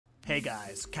Hey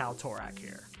guys, KallTorak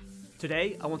here.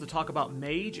 Today, I want to talk about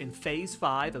Mage in Phase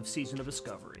 5 of Season of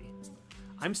Discovery.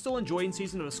 I'm still enjoying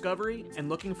Season of Discovery and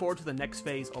looking forward to the next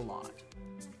phase a lot.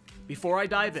 Before I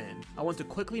dive in, I want to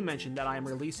quickly mention that I am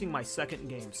releasing my second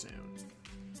game soon.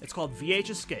 It's called VH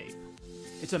Escape.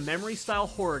 It's a memory-style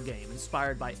horror game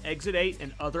inspired by Exit 8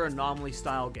 and other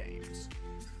anomaly-style games.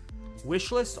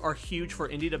 Wishlists are huge for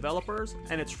indie developers,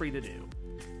 and it's free to do.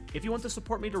 If you want to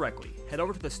support me directly, head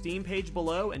over to the Steam page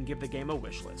below and give the game a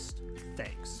wishlist.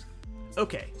 Thanks.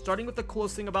 Okay, starting with the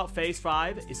coolest thing about Phase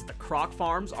 5 is that the Croc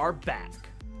farms are back.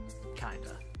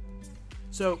 Kinda.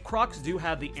 So, Crocs do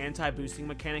have the anti-boosting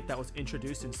mechanic that was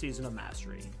introduced in Season of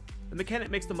Mastery. The mechanic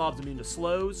makes the mobs immune to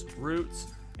slows, roots,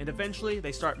 and eventually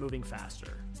they start moving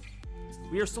faster.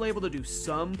 We are still able to do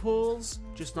some pulls,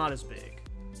 just not as big.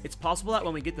 It's possible that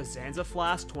when we get the Zanza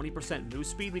Flask 20% move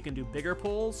speed we can do bigger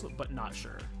pulls, but not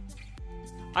sure.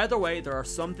 Either way, there are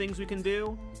some things we can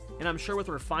do, and I'm sure with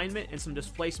refinement and some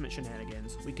displacement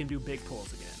shenanigans, we can do big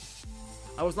pulls again.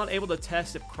 I was not able to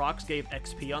test if Crocs gave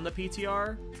XP on the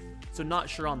PTR, so not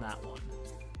sure on that one.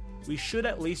 We should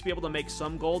at least be able to make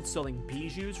some gold selling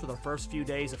bijoux for the first few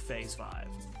days of Phase 5.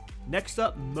 Next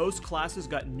up, most classes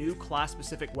got new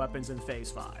class-specific weapons in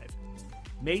Phase 5.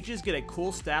 Mages get a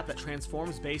cool staff that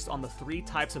transforms based on the 3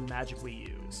 types of magic we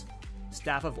use: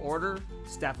 Staff of Order,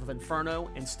 Staff of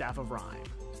Inferno, and Staff of Rhyme.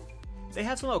 They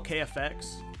have some okay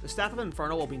effects. The Staff of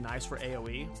Inferno will be nice for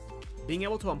AoE. Being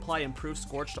able to apply improved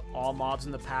Scorch to all mobs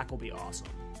in the pack will be awesome.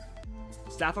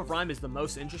 Staff of Rhyme is the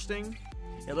most interesting.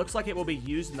 It looks like it will be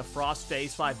used in the Frost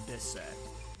Phase 5 Bis set.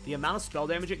 The amount of spell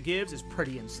damage it gives is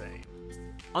pretty insane.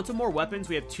 Onto more weapons,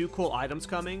 we have 2 cool items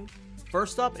coming.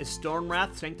 First up is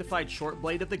Stormwrath Sanctified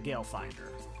Shortblade of the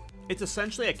Galefinder. It's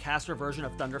essentially a caster version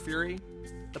of Thunder Fury.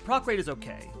 The proc rate is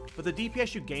okay, but the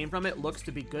DPS you gain from it looks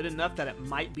to be good enough that it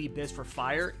might be Bis for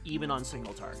fire, even on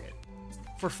single target.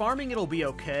 For farming it'll be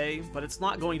okay, but it's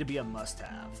not going to be a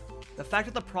must-have. The fact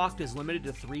that the proc is limited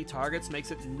to 3 targets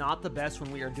makes it not the best when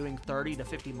we are doing 30 to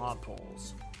 50 mob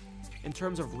pulls. In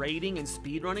terms of raiding and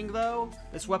speedrunning though,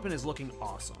 this weapon is looking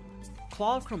awesome.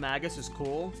 Claw of Chromagus is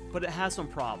cool, but it has some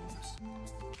problems.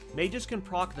 Mages can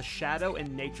proc the Shadow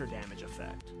and Nature damage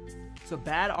effect, so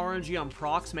bad RNG on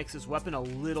procs makes this weapon a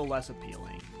little less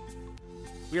appealing.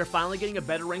 We are finally getting a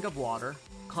better rank of water.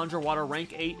 Conjure Water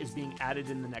rank 8 is being added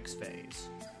in the next phase.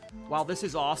 While this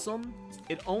is awesome,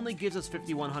 it only gives us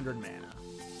 5100 mana,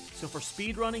 so for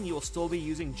speedrunning you will still be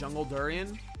using Jungle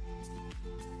Durian.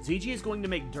 ZG is going to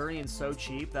make Durian so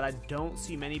cheap that I don't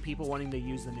see many people wanting to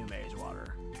use the new Mage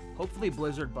Water. Hopefully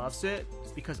Blizzard buffs it,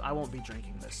 because I won't be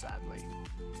drinking this sadly.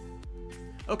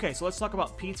 Okay, so let's talk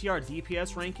about PTR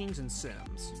DPS rankings and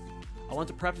Sims. I want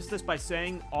to preface this by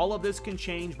saying all of this can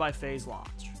change by phase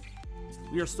launch.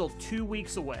 We are still 2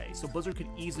 weeks away, so Blizzard could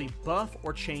easily buff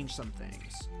or change some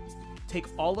things. Take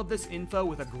all of this info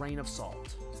with a grain of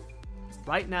salt.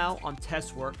 Right now, on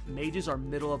test work, mages are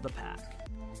middle of the pack.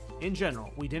 In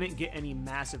general, we didn't get any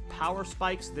massive power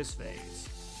spikes this phase.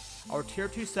 Our tier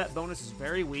 2 set bonus is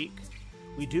very weak.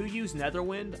 We do use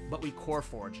Netherwind, but we core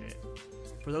forge it.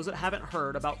 For those that haven't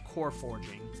heard about core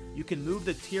forging, you can move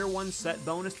the tier 1 set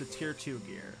bonus to tier 2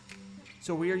 gear.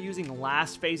 So we are using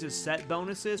last phase's set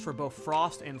bonuses for both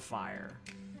Frost and Fire.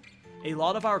 A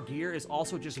lot of our gear is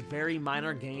also just very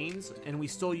minor gains, and we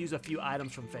still use a few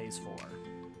items from phase 4.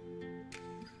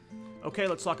 Okay,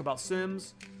 let's talk about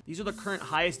Sims. These are the current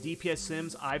highest DPS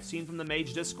Sims I've seen from the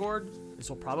Mage Discord. This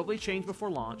will probably change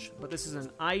before launch, but this is an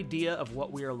idea of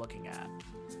what we are looking at.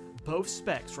 Both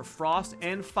specs for Frost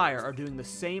and Fire are doing the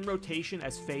same rotation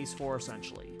as Phase 4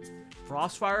 essentially.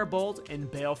 Frostfire Bolt and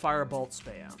Balefire Bolt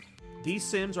spam. These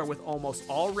Sims are with almost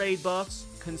all raid buffs,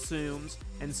 consumes,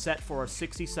 and set for a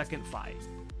 60-second fight.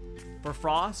 For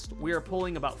Frost, we are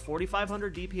pulling about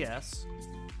 4500 DPS.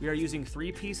 We are using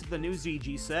 3-piece of the new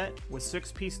ZG set, with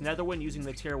 6-piece Netherwind using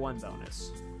the tier 1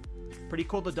 bonus. Pretty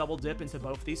cool to double dip into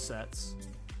both these sets.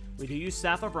 We do use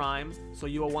Staff of Rhyme, so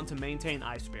you will want to maintain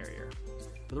Ice Barrier.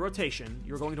 For the rotation,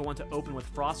 you're going to want to open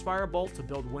with Frostfire Bolt to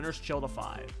build Winter's Chill to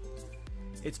 5.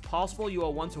 It's possible you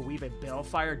will want to weave a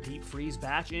Balefire Deep Freeze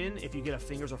batch in if you get a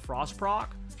Fingers of Frost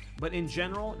proc, but in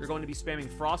general, you're going to be spamming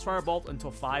Frostfire Bolt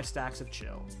until 5 stacks of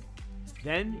Chill.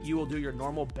 Then, you will do your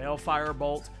normal Balefire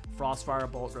Bolt, Frostfire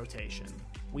Bolt rotation,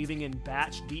 weaving in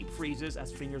batch Deep Freezes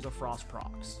as Fingers of Frost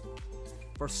procs.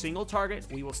 For single target,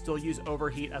 we will still use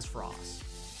Overheat as Frost.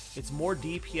 It's more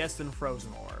DPS than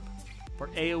Frozen Orb. For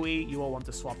AoE, you will want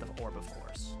to swap the Orb, of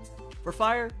course. For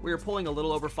Fire, we are pulling a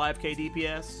little over 5k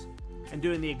DPS, and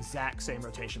doing the exact same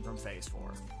rotation from Phase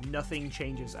 4. Nothing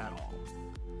changes at all.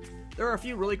 There are a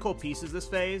few really cool pieces this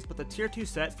phase, but the tier 2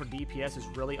 set for DPS is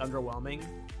really underwhelming.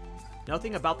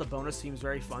 Nothing about the bonus seems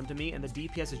very fun to me, and the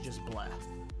DPS is just bleh.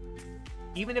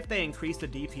 Even if they increase the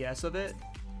DPS of it,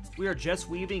 we are just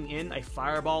weaving in a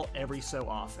fireball every so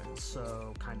often,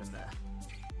 so kinda meh.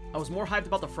 I was more hyped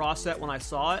about the Frost set when I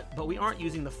saw it, but we aren't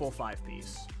using the full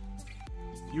 5-piece.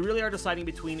 You really are deciding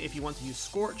between if you want to use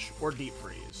Scorch or Deep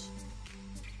Freeze.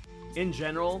 In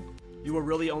general, you will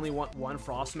really only want one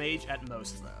Frost Mage at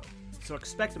most though, so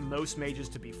expect most mages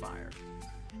to be fire.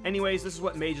 Anyways, this is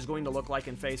what Mage is going to look like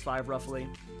in Phase 5 roughly.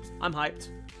 I'm hyped.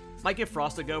 Might give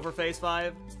Frost a go for Phase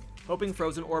 5, hoping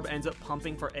Frozen Orb ends up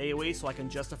pumping for AoE so I can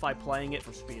justify playing it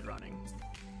for speedrunning.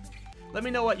 Let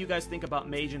me know what you guys think about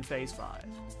Mage in Phase 5.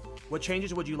 What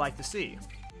changes would you like to see?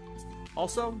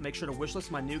 Also, make sure to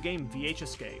wishlist my new game VH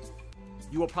Escape.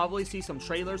 You will probably see some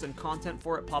trailers and content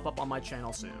for it pop up on my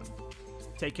channel soon.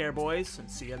 Take care boys, and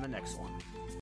see you in the next one.